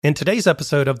In today's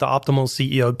episode of the Optimal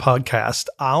CEO podcast,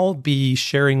 I'll be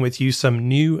sharing with you some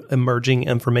new emerging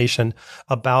information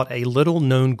about a little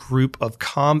known group of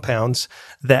compounds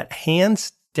that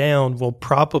hands down will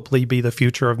probably be the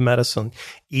future of medicine,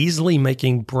 easily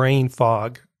making brain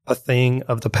fog a thing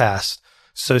of the past.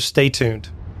 So stay tuned.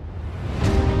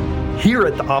 Here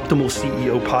at the Optimal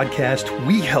CEO podcast,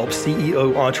 we help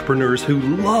CEO entrepreneurs who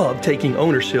love taking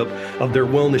ownership of their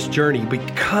wellness journey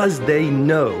because they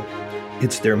know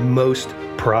it's their most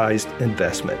prized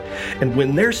investment. And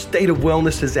when their state of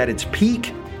wellness is at its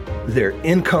peak, their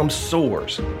income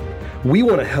soars. We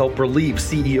want to help relieve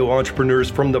CEO entrepreneurs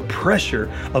from the pressure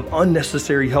of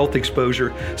unnecessary health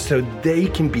exposure so they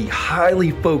can be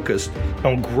highly focused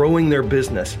on growing their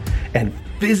business and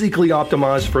physically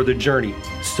optimized for the journey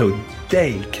so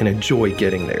they can enjoy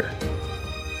getting there.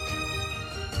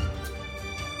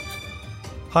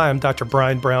 Hi, I'm Dr.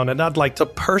 Brian Brown, and I'd like to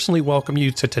personally welcome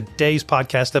you to today's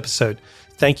podcast episode.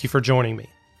 Thank you for joining me.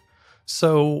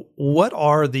 So, what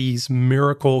are these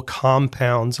miracle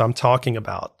compounds I'm talking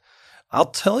about?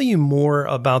 I'll tell you more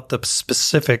about the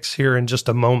specifics here in just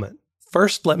a moment.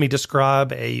 First, let me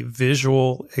describe a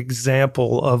visual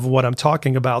example of what I'm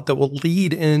talking about that will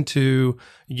lead into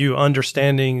you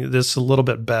understanding this a little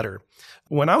bit better.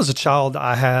 When I was a child,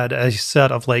 I had a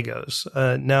set of Legos.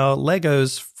 Now,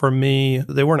 Legos, for me,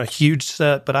 they weren't a huge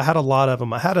set, but I had a lot of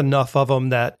them. I had enough of them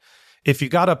that if you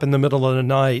got up in the middle of the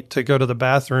night to go to the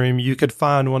bathroom, you could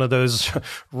find one of those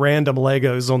random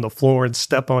Legos on the floor and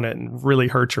step on it and really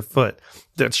hurt your foot.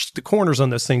 The corners on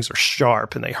those things are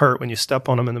sharp and they hurt when you step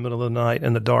on them in the middle of the night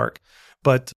in the dark.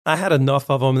 But I had enough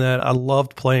of them that I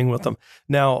loved playing with them.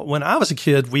 Now, when I was a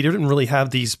kid, we didn't really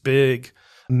have these big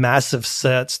massive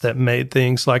sets that made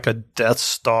things like a Death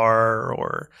Star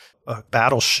or a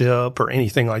battleship or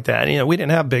anything like that. You know, we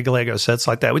didn't have big Lego sets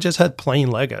like that. We just had plain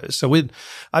Legos. So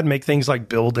I'd make things like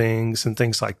buildings and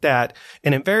things like that.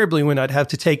 And invariably, when I'd have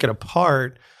to take it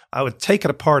apart, I would take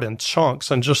it apart in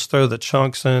chunks and just throw the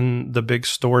chunks in the big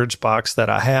storage box that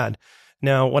I had.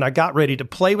 Now, when I got ready to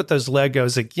play with those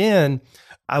Legos again,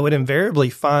 I would invariably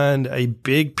find a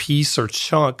big piece or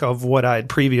chunk of what I had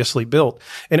previously built.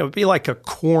 And it would be like a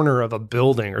corner of a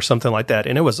building or something like that.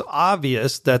 And it was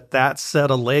obvious that that set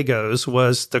of Legos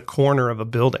was the corner of a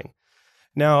building.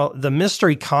 Now, the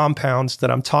mystery compounds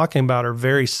that I'm talking about are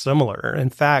very similar. In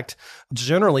fact,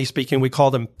 generally speaking, we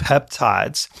call them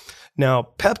peptides. Now,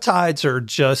 peptides are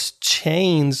just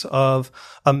chains of,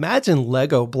 imagine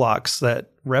Lego blocks that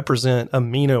represent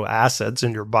amino acids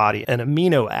in your body. And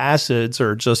amino acids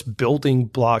are just building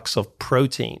blocks of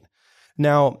protein.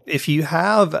 Now, if you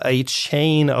have a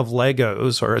chain of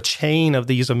Legos or a chain of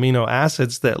these amino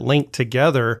acids that link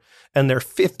together and they're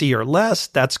 50 or less,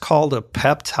 that's called a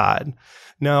peptide.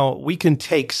 Now, we can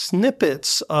take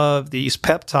snippets of these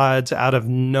peptides out of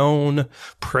known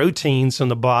proteins in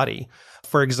the body.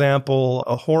 For example,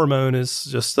 a hormone is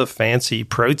just a fancy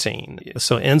protein.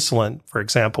 So insulin, for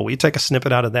example, we take a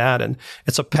snippet out of that and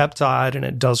it's a peptide and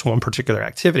it does one particular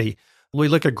activity. We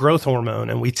look at growth hormone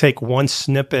and we take one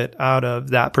snippet out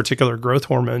of that particular growth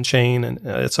hormone chain and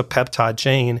it's a peptide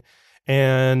chain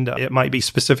and it might be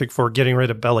specific for getting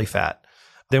rid of belly fat.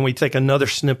 Then we take another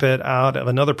snippet out of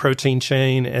another protein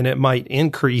chain and it might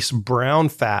increase brown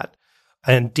fat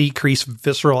and decrease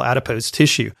visceral adipose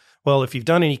tissue. Well, if you've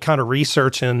done any kind of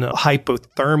research in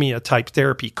hypothermia type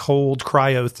therapy, cold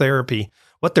cryotherapy,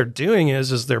 what they're doing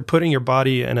is they're putting your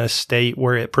body in a state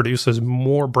where it produces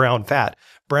more brown fat.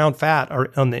 Brown fat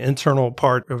are on the internal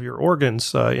part of your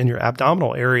organs in your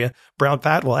abdominal area. Brown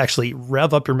fat will actually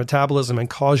rev up your metabolism and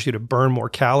cause you to burn more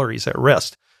calories at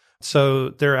rest. So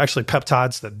there are actually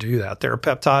peptides that do that. There are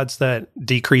peptides that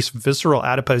decrease visceral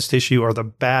adipose tissue or the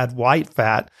bad white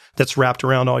fat that's wrapped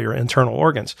around all your internal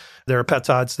organs. There are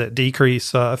peptides that decrease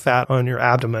fat on your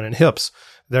abdomen and hips.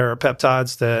 There are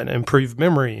peptides that improve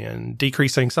memory and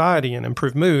decrease anxiety and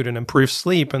improve mood and improve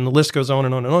sleep, and the list goes on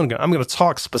and on and on. I'm going to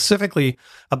talk specifically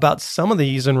about some of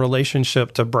these in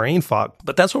relationship to brain fog,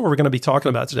 but that's what we're going to be talking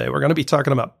about today. We're going to be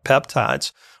talking about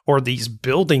peptides, or these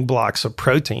building blocks of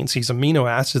proteins, these amino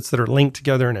acids that are linked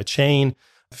together in a chain,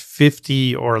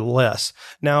 50 or less.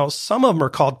 Now, some of them are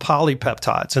called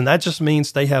polypeptides, and that just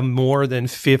means they have more than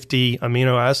 50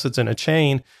 amino acids in a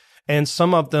chain. And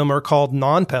some of them are called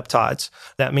non-peptides.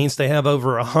 That means they have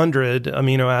over 100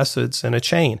 amino acids in a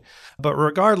chain. But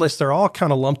regardless, they're all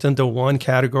kind of lumped into one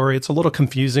category. It's a little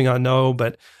confusing, I know,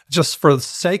 but just for the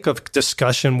sake of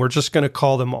discussion, we're just going to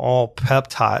call them all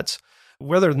peptides.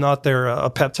 Whether or not they're a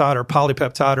peptide or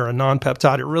polypeptide or a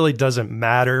non-peptide, it really doesn't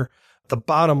matter. The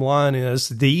bottom line is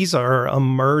these are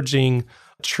emerging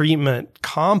treatment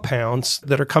compounds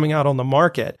that are coming out on the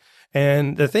market.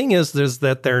 And the thing is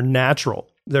that they're natural.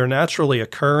 They're naturally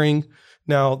occurring.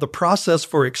 Now, the process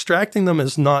for extracting them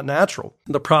is not natural.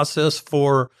 The process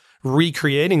for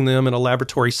recreating them in a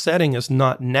laboratory setting is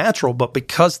not natural, but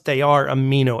because they are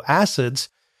amino acids,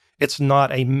 it's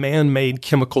not a man-made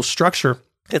chemical structure.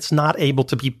 It's not able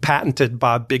to be patented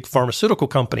by big pharmaceutical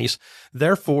companies.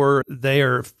 Therefore, they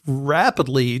are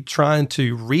rapidly trying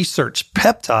to research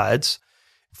peptides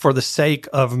for the sake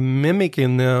of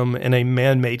mimicking them in a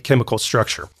man-made chemical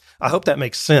structure. I hope that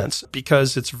makes sense,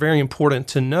 because it's very important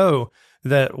to know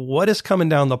that what is coming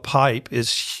down the pipe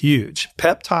is huge.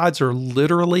 Peptides are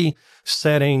literally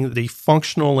setting the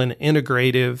functional and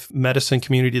integrative medicine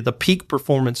community, the peak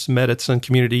performance medicine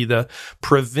community, the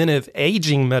preventive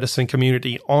aging medicine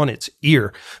community on its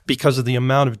ear because of the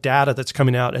amount of data that's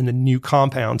coming out and the new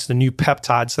compounds, the new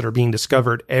peptides that are being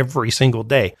discovered every single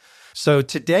day. So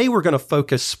today we're going to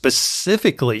focus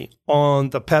specifically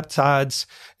on the peptides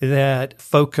that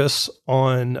focus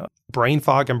on brain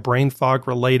fog and brain fog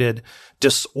related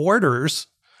disorders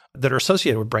that are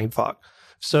associated with brain fog.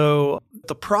 So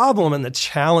the problem and the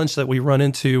challenge that we run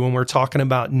into when we're talking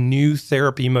about new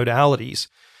therapy modalities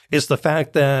is the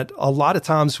fact that a lot of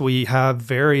times we have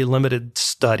very limited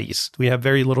studies. We have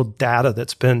very little data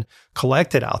that's been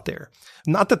collected out there.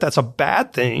 Not that that's a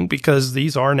bad thing, because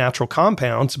these are natural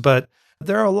compounds, but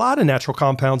there are a lot of natural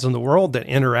compounds in the world that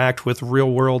interact with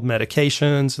real world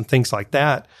medications and things like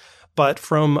that. But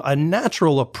from a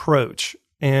natural approach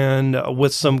and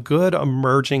with some good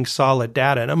emerging solid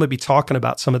data, and I'm going to be talking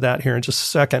about some of that here in just a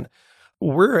second,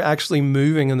 we're actually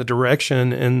moving in the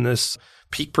direction in this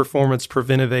peak performance,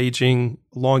 preventive aging,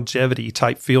 longevity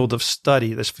type field of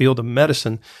study, this field of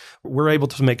medicine. We're able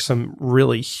to make some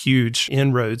really huge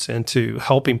inroads into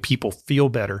helping people feel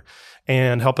better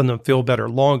and helping them feel better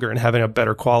longer and having a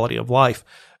better quality of life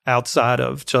outside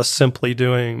of just simply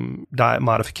doing diet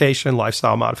modification,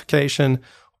 lifestyle modification,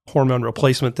 hormone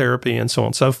replacement therapy, and so on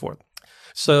and so forth.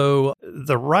 So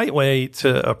the right way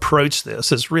to approach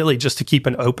this is really just to keep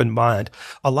an open mind.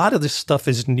 A lot of this stuff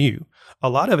is new. A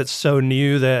lot of it's so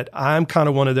new that I'm kind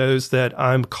of one of those that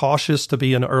I'm cautious to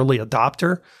be an early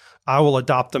adopter. I will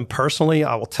adopt them personally.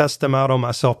 I will test them out on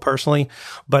myself personally,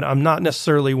 but I'm not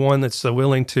necessarily one that's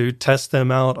willing to test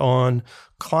them out on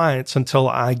clients until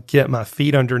I get my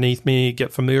feet underneath me,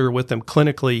 get familiar with them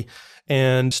clinically,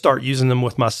 and start using them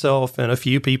with myself and a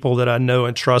few people that I know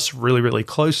and trust really, really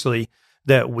closely,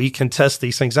 that we can test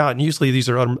these things out. And usually these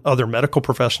are other medical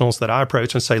professionals that I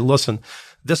approach and say, listen,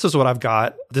 this is what I've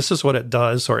got. This is what it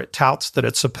does, or it touts that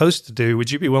it's supposed to do.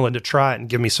 Would you be willing to try it and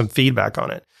give me some feedback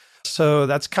on it? So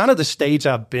that's kind of the stage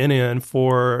I've been in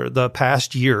for the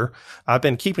past year. I've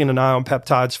been keeping an eye on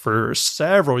peptides for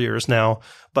several years now,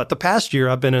 but the past year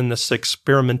I've been in this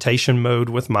experimentation mode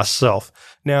with myself.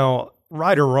 Now,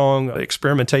 right or wrong,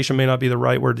 experimentation may not be the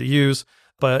right word to use,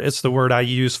 but it's the word I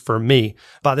use for me.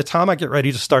 By the time I get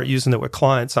ready to start using it with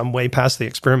clients, I'm way past the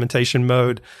experimentation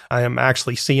mode. I am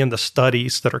actually seeing the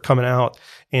studies that are coming out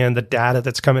and the data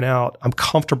that's coming out. I'm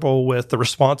comfortable with the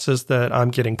responses that I'm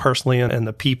getting personally and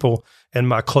the people in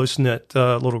my close-knit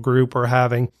little group are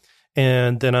having.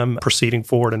 And then I'm proceeding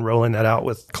forward and rolling that out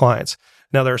with clients.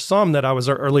 Now, there are some that I was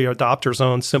early adopters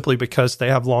on simply because they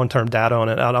have long-term data on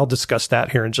it. I'll discuss that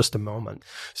here in just a moment.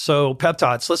 So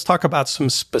peptides, let's talk about some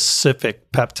specific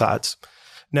peptides.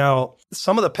 Now,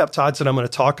 some of the peptides that I'm going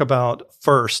to talk about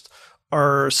first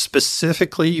are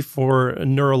specifically for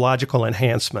neurological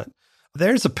enhancement.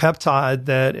 There's a peptide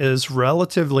that is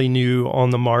relatively new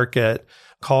on the market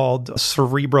called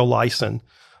cerebrolysin.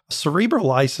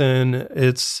 Cerebrolysin,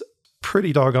 it's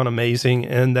pretty doggone amazing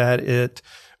in that it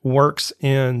works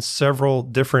in several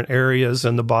different areas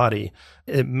in the body.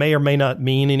 It may or may not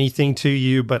mean anything to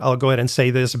you, but I'll go ahead and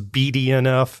say this: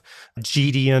 BDNF,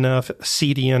 GDNF,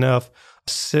 CDNF,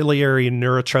 ciliary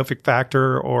neurotrophic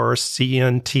factor, or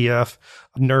CNTF,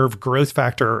 nerve growth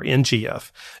factor, or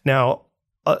NGF. Now,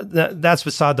 that's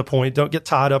beside the point. Don't get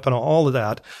tied up in all of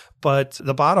that. But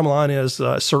the bottom line is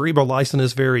cerebrolysin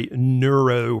is very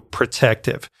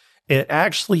neuroprotective. It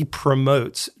actually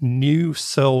promotes new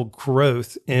cell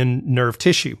growth in nerve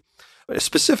tissue.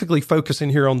 Specifically focusing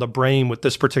here on the brain with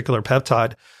this particular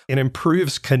peptide, it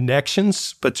improves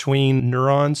connections between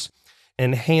neurons,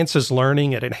 enhances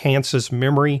learning, it enhances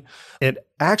memory. It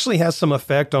actually has some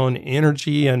effect on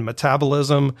energy and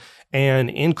metabolism and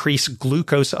increased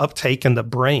glucose uptake in the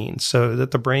brain so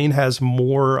that the brain has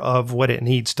more of what it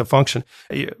needs to function.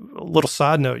 A little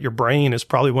side note, your brain is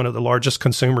probably one of the largest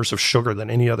consumers of sugar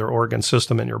than any other organ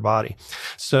system in your body.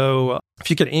 So if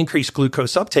you can increase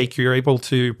glucose uptake, you're able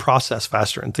to process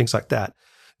faster and things like that.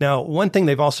 Now, one thing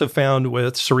they've also found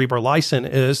with cerebrolysin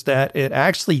is that it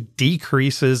actually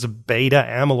decreases beta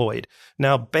amyloid.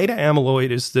 Now, beta amyloid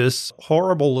is this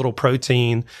horrible little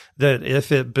protein that,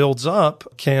 if it builds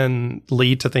up, can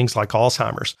lead to things like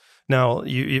Alzheimer's. Now,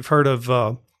 you've heard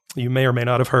of, you may or may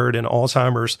not have heard in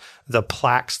Alzheimer's, the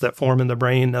plaques that form in the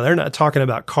brain. Now, they're not talking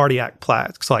about cardiac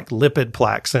plaques like lipid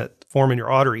plaques that form in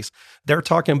your arteries. They're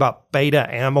talking about beta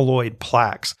amyloid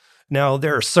plaques. Now,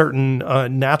 there are certain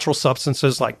natural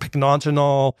substances like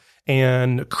pycnogenol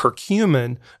and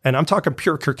curcumin, and I'm talking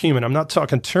pure curcumin. I'm not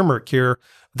talking turmeric here,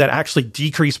 that actually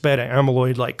decrease beta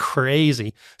amyloid like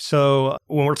crazy. So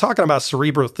when we're talking about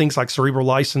things like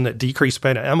cerebrolysin that decrease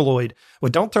beta amyloid, well,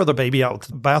 don't throw the baby out with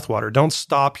the bathwater. Don't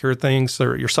stop your things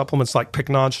or your supplements like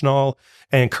pycnogenol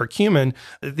and curcumin.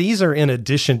 These are in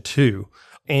addition to.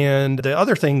 And the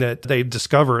other thing that they've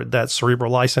discovered that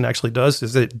cerebrolysin actually does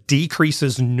is it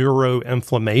decreases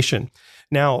neuroinflammation.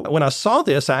 Now, when I saw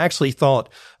this, I actually thought,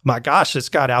 my gosh, it's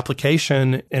got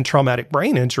application in traumatic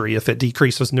brain injury if it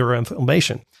decreases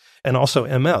neuroinflammation, and also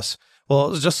MS.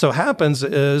 Well, it just so happens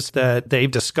is that they've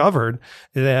discovered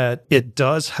that it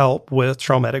does help with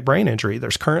traumatic brain injury.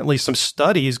 There's currently some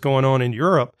studies going on in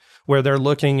Europe where they're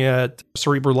looking at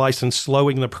cerebrolysin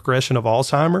slowing the progression of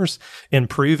Alzheimer's,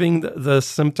 improving the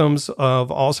symptoms of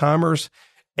Alzheimer's,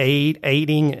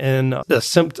 aiding in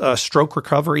the stroke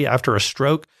recovery after a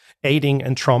stroke, aiding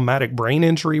in traumatic brain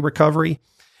injury recovery.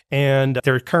 And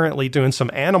they're currently doing some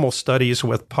animal studies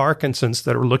with Parkinson's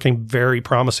that are looking very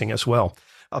promising as well.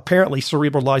 Apparently,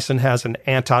 cerebrolysin has an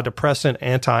antidepressant,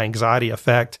 anti-anxiety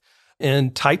effect.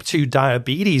 In type 2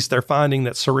 diabetes, they're finding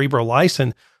that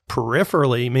cerebrolysin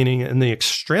peripherally, meaning in the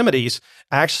extremities,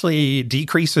 actually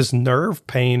decreases nerve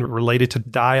pain related to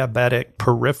diabetic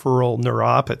peripheral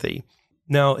neuropathy.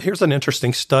 Now, here's an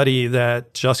interesting study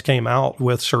that just came out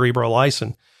with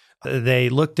cerebrolysin. They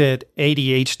looked at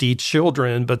ADHD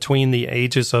children between the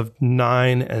ages of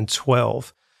 9 and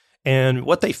 12. And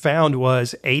what they found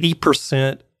was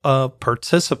 80% of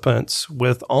participants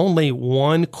with only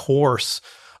one course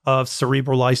of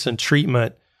cerebrolysin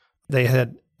treatment, they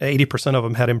had 80% of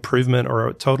them had improvement or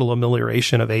a total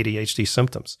amelioration of ADHD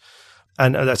symptoms.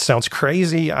 And that sounds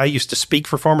crazy. I used to speak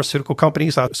for pharmaceutical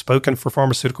companies. I've spoken for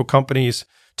pharmaceutical companies,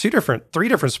 three different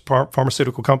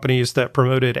pharmaceutical companies that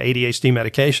promoted ADHD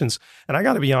medications. And I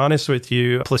got to be honest with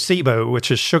you, placebo,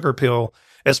 which is sugar pill,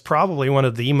 is probably one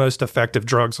of the most effective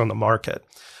drugs on the market,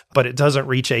 but it doesn't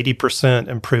reach 80%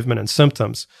 improvement in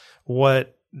symptoms.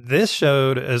 What this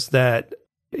showed is that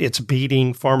it's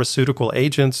beating pharmaceutical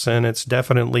agents, and it's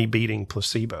definitely beating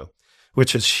placebo,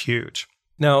 which is huge.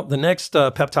 Now, the next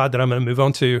peptide that I'm going to move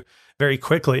on to very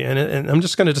quickly, and I'm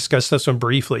just going to discuss this one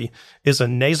briefly, is a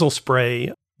nasal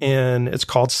spray, and it's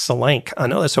called Selank. I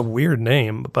know that's a weird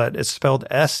name, but it's spelled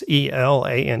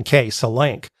Selank,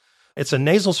 Selank. It's a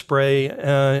nasal spray,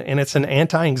 and it's an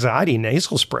anti-anxiety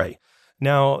nasal spray.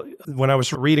 Now, when I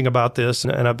was reading about this,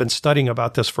 and I've been studying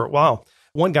about this for a while,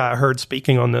 one guy I heard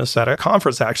speaking on this at a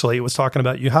conference actually was talking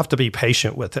about you have to be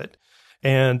patient with it.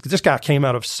 And this guy came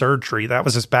out of surgery. That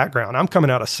was his background. I'm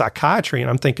coming out of psychiatry, and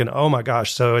I'm thinking, oh my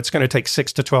gosh, so it's going to take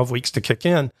 6 to 12 weeks to kick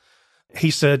in. He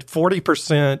said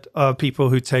 40% of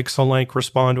people who take Selank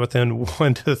respond within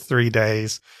 1 to 3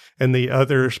 days, and the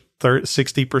other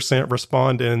 60%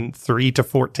 respond in 3 to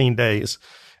 14 days.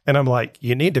 And I'm like,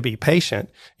 you need to be patient.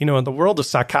 You know, in the world of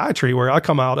psychiatry, where I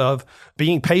come out of,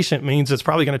 being patient means it's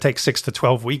probably going to take 6 to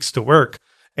 12 weeks to work.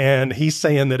 And he's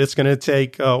saying that it's going to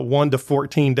take 1 to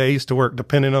 14 days to work,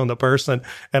 depending on the person.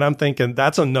 And I'm thinking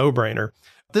that's a no-brainer.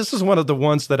 This is one of the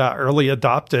ones that I early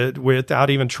adopted without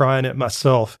even trying it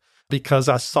myself, because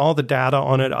I saw the data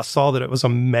on it. I saw that it was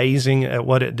amazing at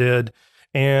what it did.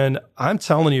 And I'm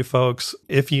telling you, folks,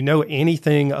 if you know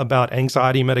anything about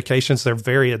anxiety medications, they're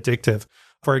very addictive.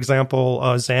 For example,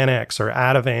 Xanax or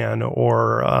Ativan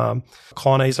or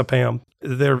clonazepam,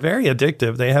 they're very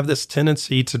addictive. They have this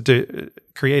tendency to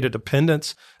create a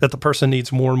dependence that the person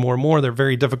needs more and more and more. They're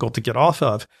very difficult to get off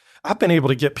of. I've been able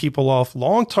to get people off,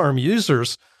 long-term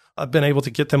users, I've been able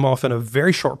to get them off in a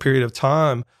very short period of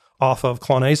time off of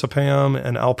clonazepam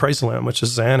and alprazolam, which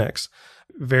is Xanax,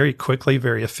 very quickly,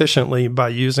 very efficiently by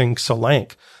using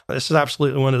Selank. This is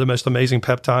absolutely one of the most amazing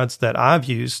peptides that I've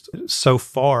used so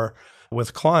far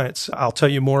with clients. I'll tell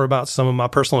you more about some of my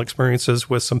personal experiences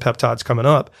with some peptides coming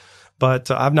up,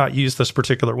 but I've not used this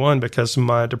particular one because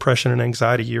my depression and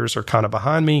anxiety years are kind of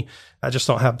behind me. I just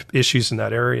don't have issues in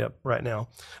that area right now.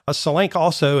 Selank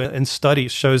also in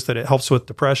studies shows that it helps with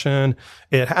depression.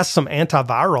 It has some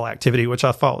antiviral activity, which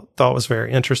I thought was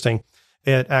very interesting.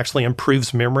 It actually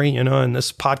improves memory, and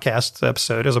this podcast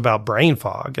episode is about brain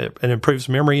fog. It improves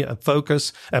memory and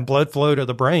focus and blood flow to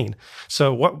the brain.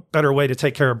 So what better way to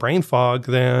take care of brain fog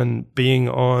than being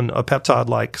on a peptide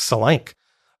like Selenk?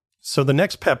 So the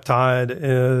next peptide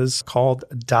is called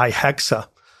dihexa.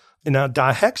 Now,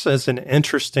 dihexa is an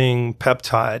interesting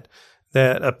peptide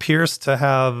that appears to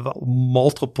have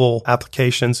multiple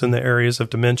applications in the areas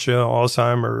of dementia,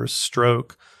 Alzheimer's,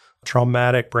 stroke,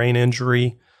 traumatic brain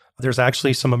injury. There's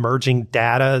actually some emerging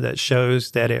data that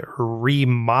shows that it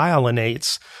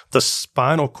remyelinates the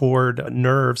spinal cord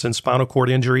nerves in spinal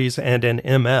cord injuries and in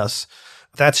MS.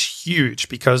 That's huge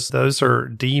because those are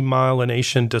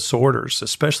demyelination disorders,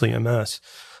 especially MS,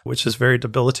 which is very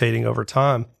debilitating over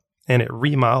time. And it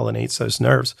remyelinates those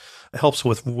nerves. It helps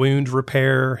with wound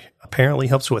repair, apparently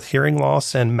helps with hearing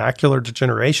loss and macular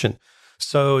degeneration.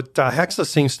 So dihexa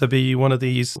seems to be one of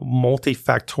these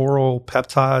multifactorial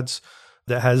peptides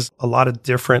that has a lot of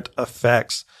different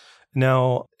effects.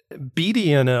 Now,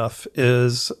 BDNF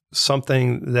is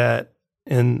something that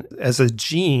as a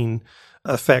gene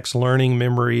affects learning,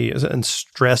 memory, and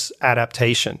stress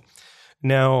adaptation.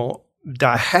 Now,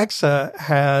 dihexa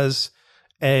has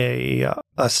a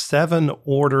 7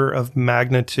 order of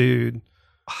magnitude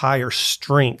higher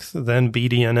strength than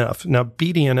BDNF. Now,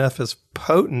 BDNF is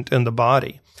potent in the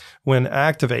body when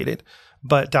activated,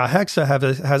 but dihexa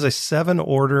has a 7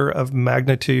 order of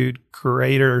magnitude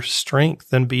greater strength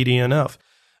than BDNF.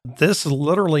 This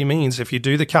literally means if you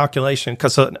do the calculation,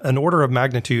 because an order of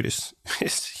magnitude is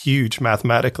huge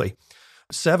mathematically,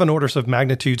 7 orders of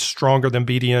magnitude stronger than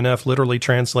BDNF literally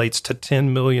translates to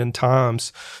 10 million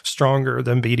times stronger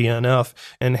than BDNF,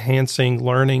 enhancing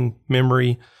learning,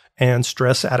 memory, and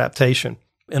stress adaptation.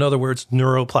 In other words,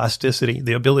 neuroplasticity,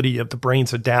 the ability of the brain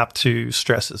to adapt to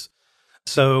stresses.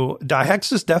 So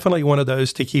dihexa is definitely one of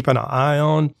those to keep an eye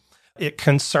on. It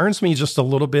concerns me just a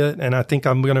little bit, and I think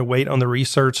I'm going to wait on the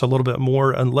research a little bit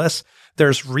more unless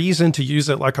there's reason to use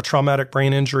it like a traumatic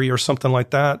brain injury or something like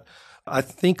that. I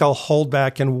think I'll hold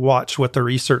back and watch what the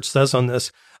research says on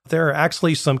this. There are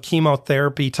actually some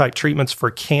chemotherapy type treatments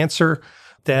for cancer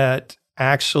that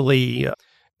actually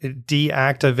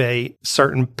deactivate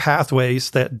certain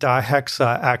pathways that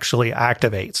dihexa actually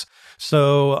activates.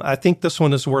 So I think this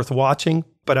one is worth watching,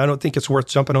 but I don't think it's worth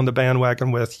jumping on the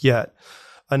bandwagon with yet.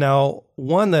 Now,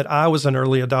 one that I was an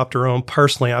early adopter on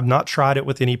personally, I've not tried it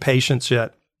with any patients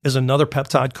yet, is another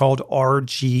peptide called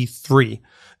RG3.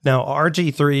 Now,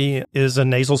 RG3 is a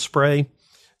nasal spray.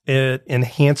 It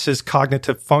enhances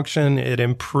cognitive function. It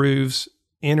improves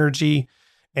energy.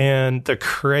 And the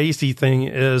crazy thing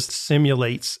is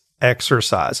simulates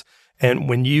exercise. And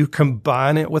when you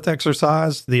combine it with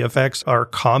exercise, the effects are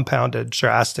compounded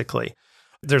drastically.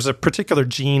 There's a particular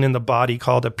gene in the body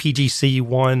called a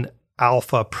PGC1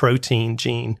 alpha protein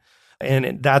gene.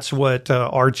 And that's what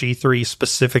RG3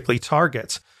 specifically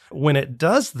targets. When it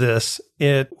does this,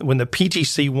 when the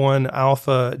PGC1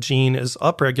 alpha gene is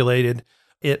upregulated,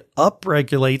 it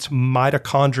upregulates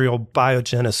mitochondrial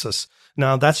biogenesis.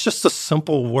 Now, that's just a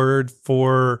simple word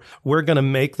for we're going to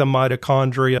make the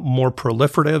mitochondria more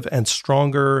proliferative and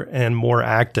stronger and more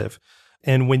active.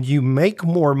 And when you make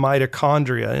more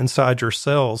mitochondria inside your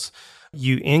cells,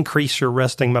 you increase your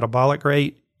resting metabolic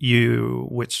rate,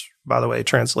 which, by the way,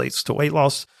 translates to weight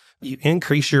loss. You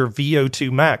increase your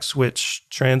VO2 max, which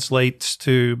translates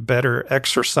to better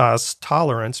exercise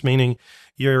tolerance, meaning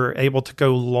you're able to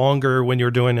go longer when you're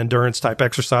doing endurance type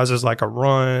exercises like a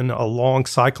run, a long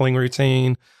cycling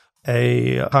routine,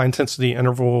 a high intensity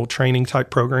interval training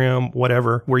type program,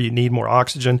 whatever, where you need more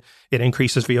oxygen. It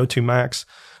increases VO2 max.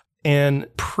 And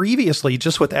previously,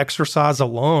 just with exercise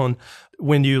alone,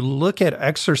 when you look at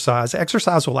exercise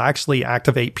will actually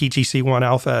activate PGC1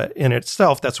 alpha in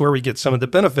itself. That's where we get some of the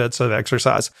benefits of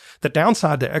exercise. The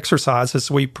downside to exercise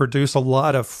is we produce a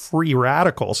lot of free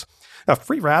radicals. Now,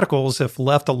 free radicals, if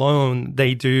left alone,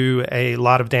 they do a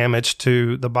lot of damage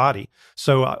to the body.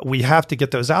 So we have to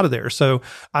get those out of there. So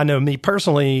I know me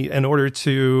personally, in order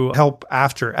to help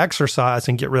after exercise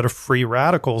and get rid of free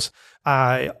radicals,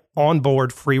 I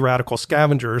onboard free radical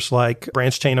scavengers like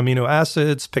branched chain amino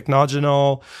acids,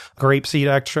 pycnogenol, grapeseed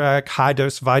extract, high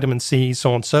dose vitamin C, so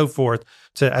on and so forth,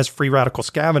 as free radical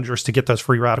scavengers to get those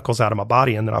free radicals out of my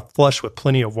body. And then I flush with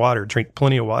plenty of water, drink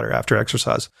plenty of water after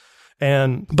exercise.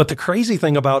 But the crazy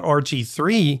thing about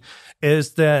RG3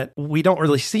 is that we don't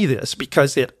really see this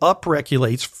because it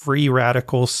upregulates free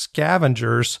radical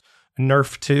scavengers,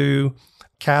 NRF2,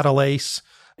 catalase,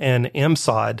 and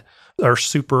MSOD. or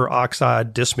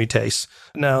superoxide dismutase.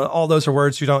 Now, all those are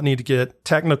words you don't need to get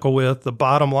technical with. The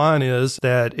bottom line is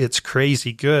that it's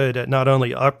crazy good at not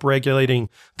only upregulating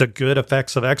the good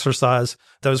effects of exercise,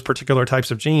 those particular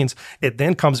types of genes, it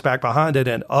then comes back behind it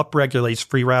and upregulates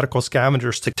free radical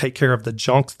scavengers to take care of the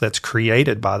junk that's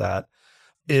created by that.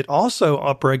 It also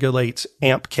upregulates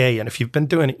AMPK. And if you've been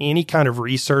doing any kind of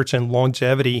research in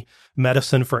longevity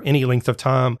medicine for any length of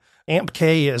time,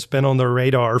 AMPK has been on the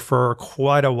radar for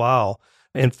quite a while.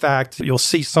 In fact, you'll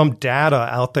see some data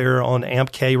out there on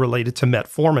AMPK related to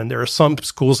metformin. There are some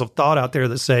schools of thought out there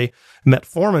that say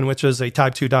metformin, which is a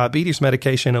type 2 diabetes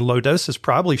medication in low doses,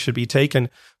 probably should be taken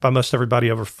by most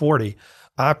everybody over 40.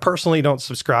 I personally don't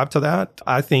subscribe to that.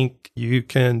 I think you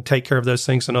can take care of those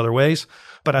things in other ways,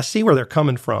 but I see where they're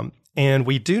coming from. And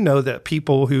we do know that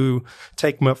people who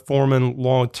take metformin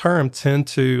long-term tend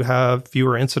to have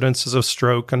fewer incidences of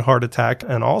stroke and heart attack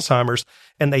and Alzheimer's.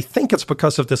 And they think it's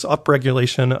because of this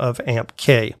upregulation of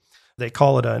AMPK. They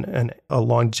call it a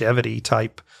longevity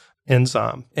type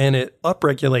enzyme. And it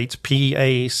upregulates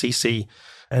PACC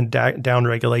and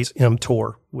downregulates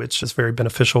mTOR, which is very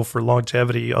beneficial for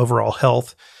longevity, overall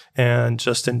health, and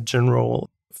just in general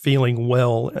feeling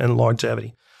well and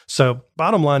longevity. So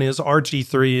bottom line is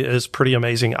RG3 is pretty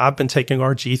amazing. I've been taking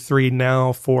RG3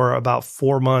 now for about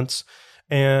 4 months.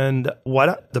 And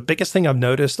the biggest thing I've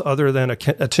noticed other than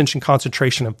attention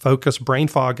concentration and focus, brain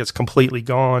fog is completely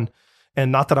gone.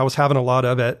 And not that I was having a lot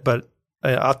of it, but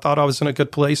I thought I was in a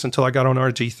good place until I got on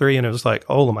RG3 and it was like,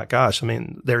 oh my gosh, I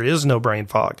mean, there is no brain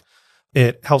fog.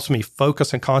 It helps me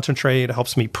focus and concentrate. It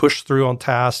helps me push through on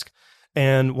task.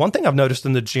 And one thing I've noticed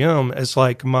in the gym is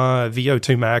like my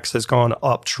VO2 max has gone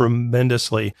up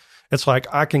tremendously. It's like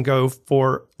I can go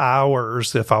for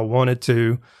hours if I wanted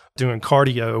to doing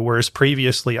cardio, whereas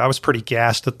previously I was pretty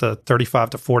gassed at the 35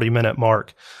 to 40 minute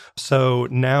mark. So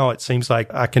now it seems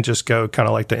like I can just go kind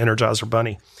of like the Energizer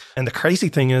Bunny. And the crazy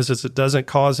thing is it doesn't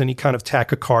cause any kind of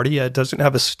tachycardia. It doesn't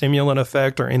have a stimulant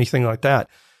effect or anything like that.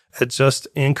 It just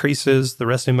increases the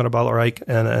resting metabolic rate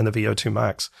and the VO2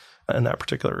 max in that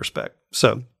particular respect.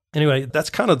 So anyway, that's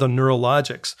kind of the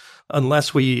neurologics,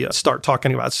 unless we start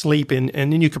talking about sleep. And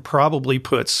then you could probably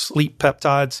put sleep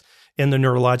peptides in the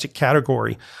neurologic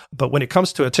category. But when it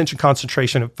comes to attention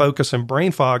concentration and focus and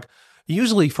brain fog,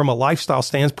 usually from a lifestyle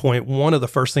standpoint, one of the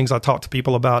first things I talk to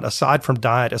people about, aside from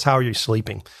diet, is how are you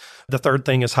sleeping? The third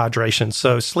thing is hydration.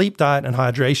 So sleep, diet, and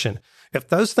hydration. If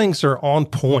those things are on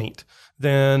point,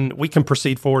 then we can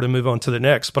proceed forward and move on to the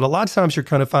next. But a lot of times you're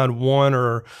going to find one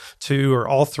or two or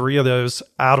all three of those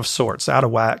out of sorts, out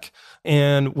of whack.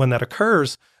 And when that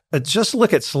occurs, just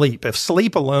look at sleep. If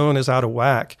sleep alone is out of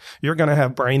whack, you're going to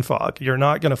have brain fog. You're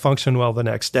not going to function well the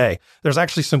next day. There's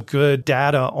actually some good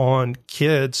data on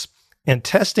kids and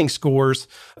testing scores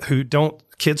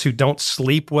kids who don't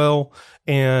sleep well,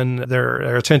 and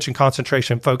their attention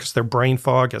concentration focus, their brain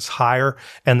fog is higher,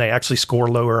 and they actually score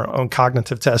lower on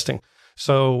cognitive testing.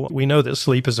 So we know that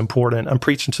sleep is important. I'm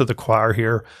preaching to the choir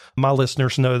here. My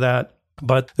listeners know that.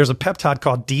 But there's a peptide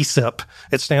called DSIP.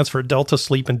 It stands for Delta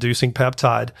Sleep Inducing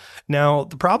Peptide. Now,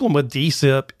 the problem with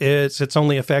DSIP is it's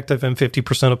only effective in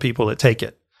 50% of people that take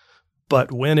it.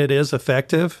 But when it is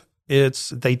effective,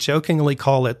 they jokingly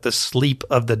call it the sleep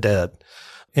of the dead.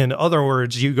 In other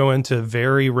words, you go into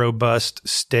very robust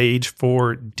stage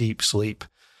 4 deep sleep.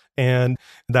 And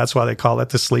that's why they call it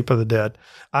the sleep of the dead.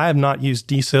 I have not used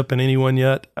DSIP in anyone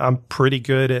yet. I'm pretty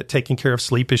good at taking care of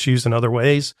sleep issues in other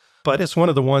ways, but it's one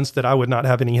of the ones that I would not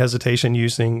have any hesitation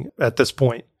using at this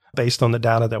point based on the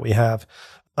data that we have.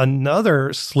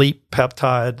 Another sleep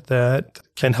peptide that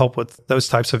can help with those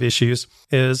types of issues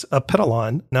is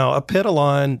apitoline. Now,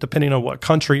 apitoline, depending on what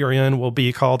country you're in, will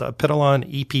be called apitoline,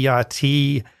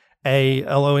 EPITALON,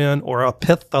 or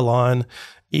apithalon,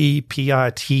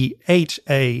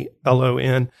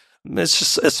 EPITHALON.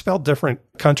 It's spelled different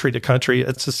country to country.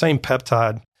 It's the same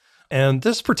peptide. And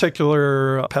this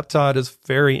particular peptide is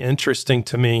very interesting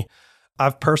to me.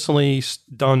 I've personally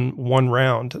done one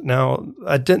round. Now,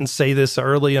 I didn't say this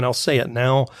early, and I'll say it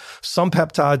now. Some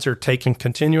peptides are taken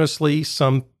continuously.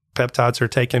 Some peptides are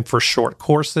taken for short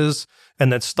courses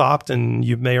and then stopped, and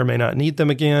you may or may not need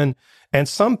them again. And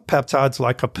some peptides,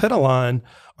 like apitoline,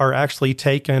 are actually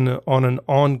taken on an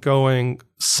ongoing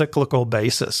cyclical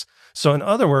basis. So in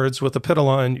other words, with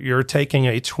apitoline, you're taking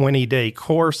a 20-day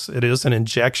course. It is an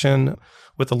injection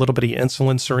with a little bitty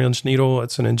insulin syringe needle.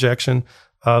 It's an injection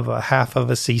of a half of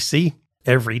a cc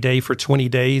every day for 20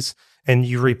 days, and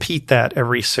you repeat that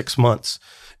every 6 months.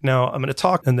 Now, I'm going to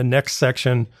talk in the next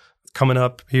section coming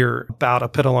up here about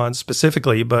apitoline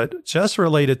specifically, but just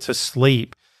related to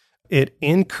sleep, it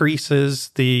increases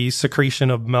the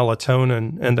secretion of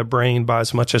melatonin in the brain by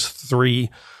as much as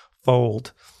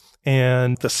 3-fold.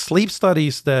 And the sleep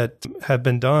studies that have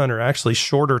been done are actually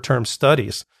shorter term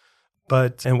studies.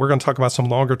 And we're going to talk about some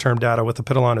longer term data with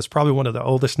apiteline. It's probably one of the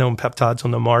oldest known peptides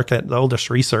on the market, the oldest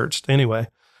researched anyway.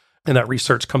 And that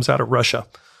research comes out of Russia.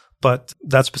 But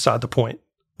that's beside the point.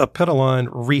 Apiteline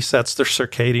resets their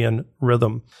circadian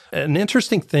rhythm. An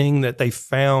interesting thing that they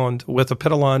found with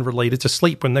apiteline related to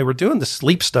sleep, when they were doing the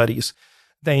sleep studies,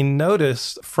 they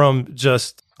noticed from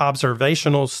just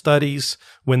observational studies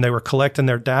when they were collecting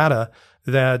their data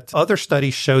that other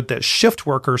studies showed that shift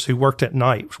workers who worked at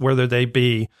night, whether they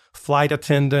be flight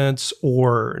attendants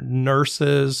or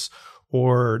nurses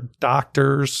or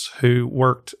doctors who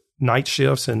worked night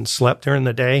shifts and slept during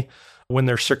the day, when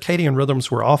their circadian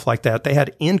rhythms were off like that, they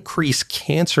had increased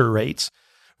cancer rates.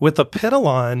 With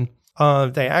apiteline,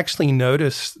 they actually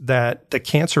noticed that the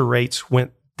cancer rates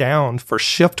went down for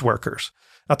shift workers.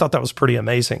 I thought that was pretty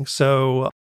amazing. So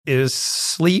is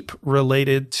sleep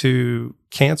related to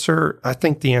cancer? I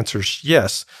think the answer is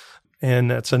yes.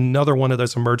 And that's another one of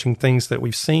those emerging things that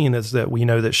we've seen, is that we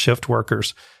know that shift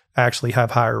workers actually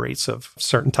have higher rates of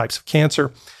certain types of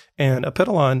cancer. And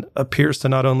apiteline appears to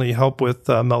not only help with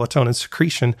melatonin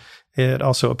secretion, it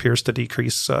also appears to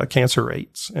decrease cancer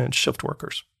rates in shift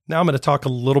workers. Now I'm going to talk a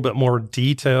little bit more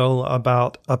detail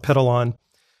about apiteline.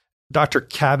 Dr.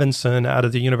 Kavinson out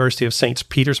of the University of St.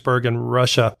 Petersburg in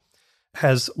Russia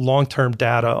has long-term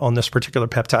data on this particular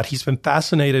peptide. He's been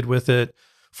fascinated with it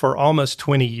for almost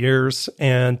 20 years.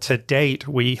 And to date,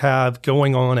 we have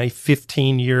going on a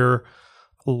 15-year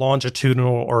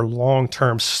longitudinal or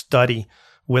long-term study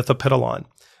with apiteline.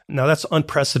 Now, that's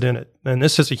unprecedented. And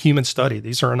this is a human study.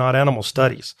 These are not animal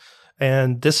studies.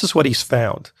 And this is what he's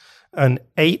found: an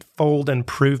 8-fold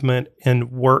improvement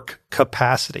in work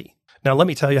capacity. Now, let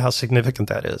me tell you how significant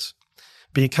that is,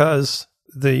 because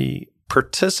the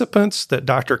participants that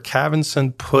Dr.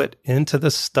 Kavinson put into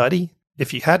the study,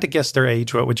 if you had to guess their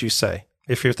age, what would you say?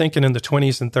 If you're thinking in the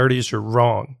 20s and 30s, you're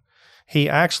wrong. He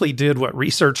actually did what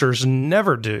researchers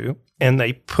never do, and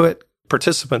they put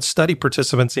study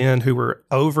participants in who were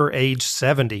over age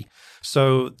 70.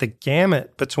 So the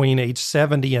gamut between age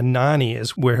 70 and 90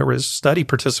 is where his study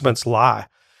participants lie.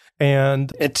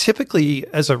 And typically,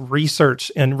 as a research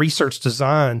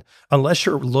design, unless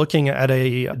you're looking at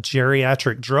a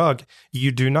geriatric drug,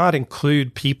 you do not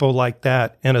include people like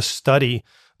that in a study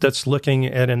that's looking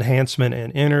at enhancement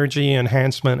in energy,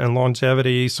 enhancement in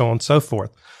longevity, so on and so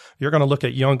forth. You're going to look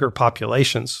at younger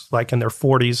populations, like in their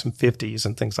 40s and 50s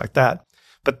and things like that.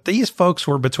 But these folks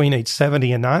were between age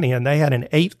 70 and 90, and they had an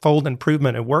 8-fold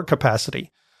improvement in work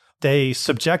capacity. They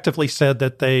subjectively said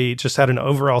that they just had an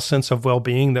overall sense of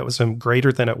well-being that was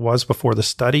greater than it was before the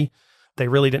study. They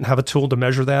really didn't have a tool to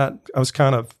measure that. I was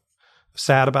kind of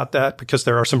sad about that, because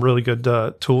there are some really good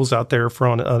tools out there for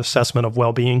an assessment of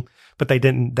well-being, but they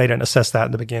didn't assess that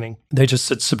in the beginning. They just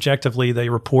said subjectively they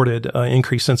reported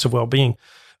increased sense of well-being.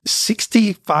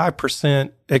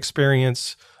 65%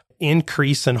 experience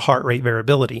increase in heart rate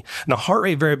variability. Now, heart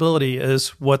rate variability is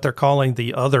what they're calling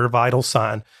the other vital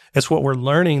sign. It's what we're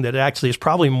learning that actually is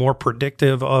probably more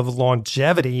predictive of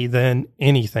longevity than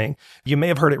anything. You may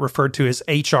have heard it referred to as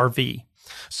HRV.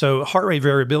 So heart rate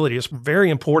variability is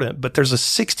very important, but there's a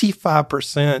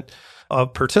 65%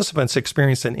 of participants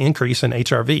experience an increase in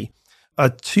HRV,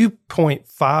 a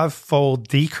 2.5-fold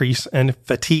decrease in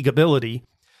fatigability.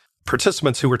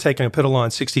 Participants who were taking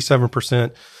apiteline,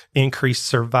 67%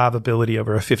 increased survivability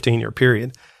over a 15-year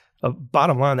period.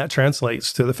 Bottom line, that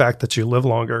translates to the fact that you live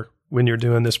longer when you're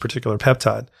doing this particular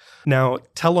peptide. Now,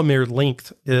 telomere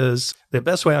length is the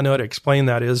best way I know how to explain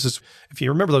that is if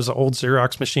you remember those old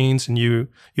Xerox machines, and you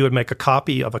would make a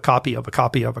copy of a copy of a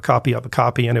copy of a copy of a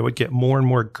copy, and it would get more and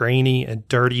more grainy and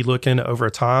dirty looking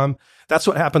over time. That's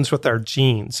what happens with our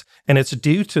genes. And it's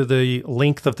due to the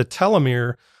length of the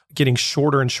telomere getting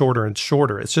shorter and shorter and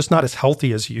shorter. It's just not as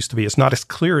healthy as it used to be. It's not as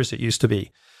clear as it used to be.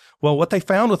 Well, what they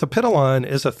found with apiteline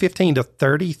is a 15 to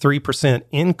 33%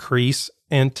 increase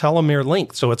in telomere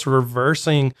length. So it's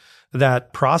reversing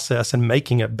that process and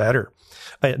making it better.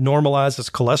 It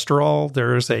normalizes cholesterol.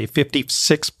 There's a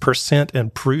 56%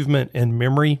 improvement in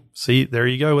memory. See, there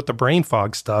you go with the brain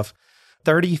fog stuff.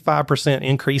 35%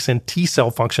 increase in T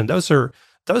cell function. Those are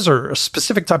a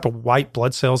specific type of white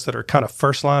blood cells that are kind of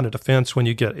first line of defense when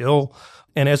you get ill.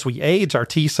 And as we age, our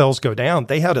T cells go down.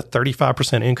 They had a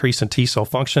 35% increase in T cell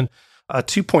function, a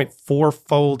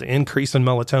 2.4-fold increase in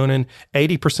melatonin,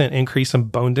 80% increase in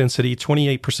bone density,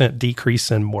 28%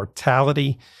 decrease in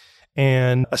mortality,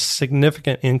 and a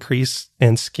significant increase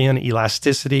in skin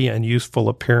elasticity and youthful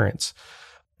appearance.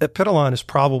 Epitoline is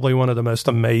probably one of the most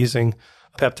amazing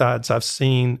peptides I've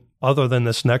seen, other than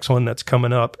this next one that's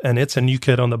coming up, and it's a new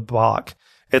kid on the block.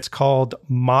 It's called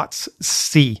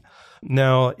MOTS-C.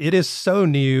 Now, it is so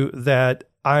new that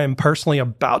I am personally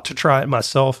about to try it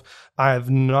myself. I have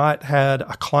not had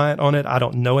a client on it. I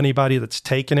don't know anybody that's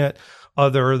taken it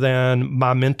other than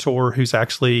my mentor who's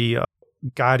actually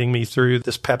guiding me through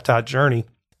this peptide journey.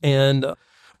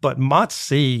 But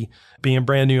MOTS-C, being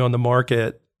brand new on the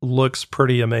market, looks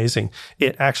pretty amazing.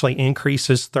 It actually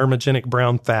increases thermogenic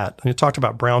brown fat. And we talked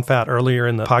about brown fat earlier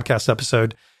in the podcast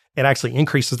episode. It actually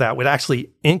increases that. It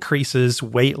actually increases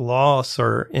weight loss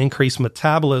or increased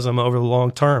metabolism over the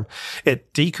long term.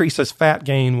 It decreases fat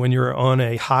gain when you're on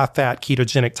a high-fat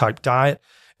ketogenic type diet.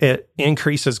 It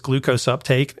increases glucose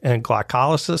uptake and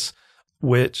glycolysis,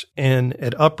 and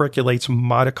it upregulates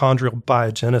mitochondrial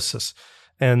biogenesis.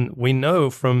 And we know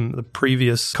from the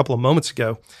previous couple of moments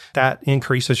ago that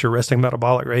increases your resting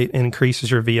metabolic rate,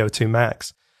 increases your VO2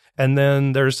 max. And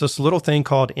then there's this little thing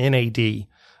called NAD.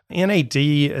 NAD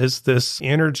is this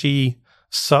energy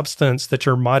substance that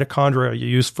your mitochondria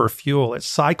use for fuel. It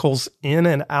cycles in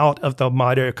and out of the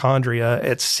mitochondria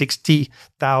at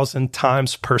 60,000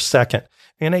 times per second.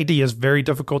 NAD is very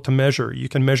difficult to measure. You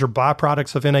can measure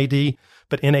byproducts of NAD,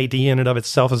 but NAD in and of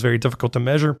itself is very difficult to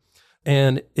measure.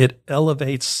 And it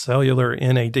elevates cellular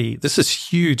NAD. This is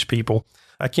huge, people.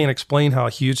 I can't explain how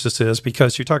huge this is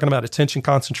because you're talking about attention,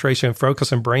 concentration,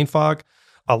 focus, and brain fog.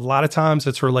 A lot of times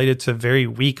it's related to very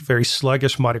weak, very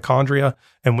sluggish mitochondria.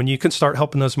 And when you can start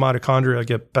helping those mitochondria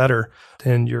get better,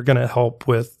 then you're going to help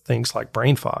with things like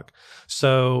brain fog.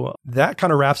 So that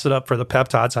kind of wraps it up for the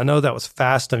peptides. I know that was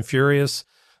fast and furious.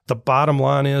 The bottom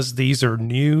line is these are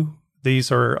new.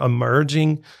 These are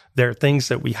emerging. They're things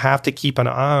that we have to keep an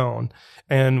eye on.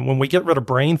 And when we get rid of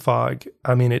brain fog,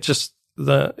 I mean, it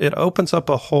opens up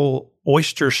a whole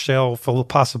oyster shell full of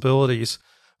possibilities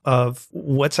of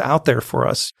what's out there for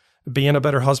us. Being a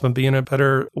better husband, being a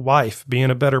better wife,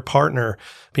 being a better partner,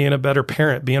 being a better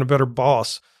parent, being a better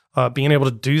boss, being able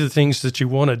to do the things that you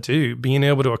want to do, being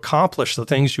able to accomplish the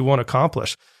things you want to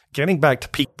accomplish, getting back to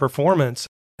peak performance,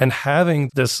 and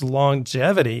having this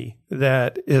longevity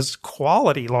that is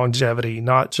quality longevity,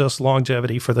 not just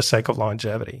longevity for the sake of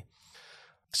longevity.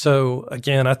 So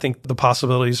again, I think the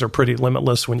possibilities are pretty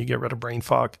limitless when you get rid of brain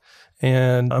fog.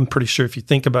 And I'm pretty sure if you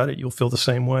think about it, you'll feel the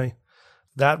same way.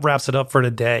 That wraps it up for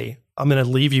today. I'm going to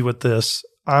leave you with this.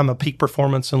 I'm a peak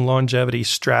performance and longevity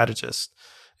strategist.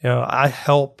 I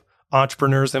help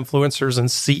entrepreneurs, influencers,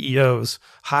 and CEOs,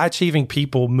 high-achieving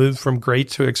people move from great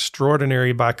to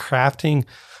extraordinary by crafting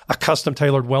a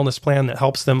custom-tailored wellness plan that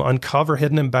helps them uncover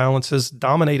hidden imbalances,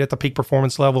 dominate at the peak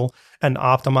performance level, and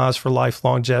optimize for life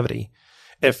longevity.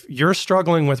 If you're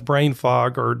struggling with brain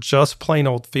fog or just plain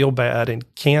old feel bad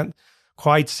and can't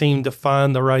quite seem to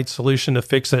find the right solution to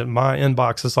fix it, my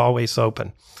inbox is always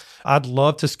open. I'd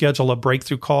love to schedule a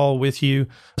breakthrough call with you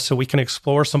so we can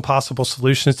explore some possible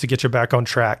solutions to get you back on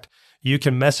track. You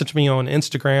can message me on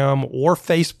Instagram or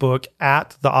Facebook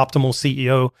at The Optimal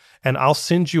CEO, and I'll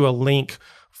send you a link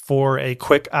for a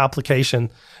quick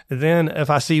application. Then if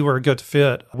I see we're a good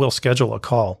fit, we'll schedule a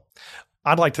call.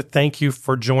 I'd like to thank you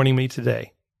for joining me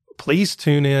today. Please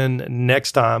tune in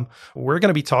next time. We're going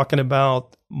to be talking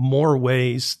about more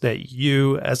ways that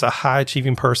you as a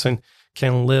high-achieving person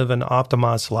can live an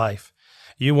optimized life.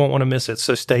 You won't want to miss it,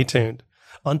 so stay tuned.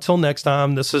 Until next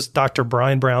time, this is Dr.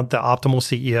 Brian Brown, the Optimal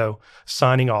CEO,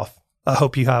 signing off. I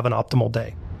hope you have an optimal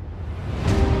day.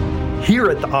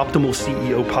 Here at the Optimal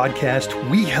CEO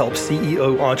podcast, we help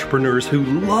CEO entrepreneurs who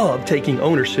love taking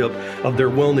ownership of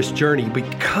their wellness journey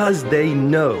because they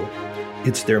know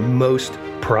it's their most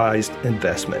prized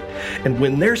investment. And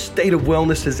when their state of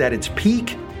wellness is at its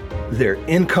peak, their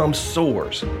income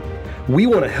soars. We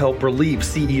want to help relieve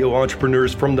CEO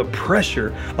entrepreneurs from the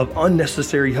pressure of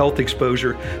unnecessary health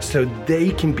exposure so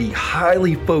they can be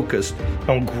highly focused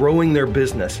on growing their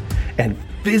business and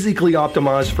physically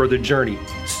optimized for the journey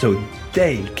so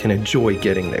they can enjoy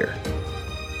getting there.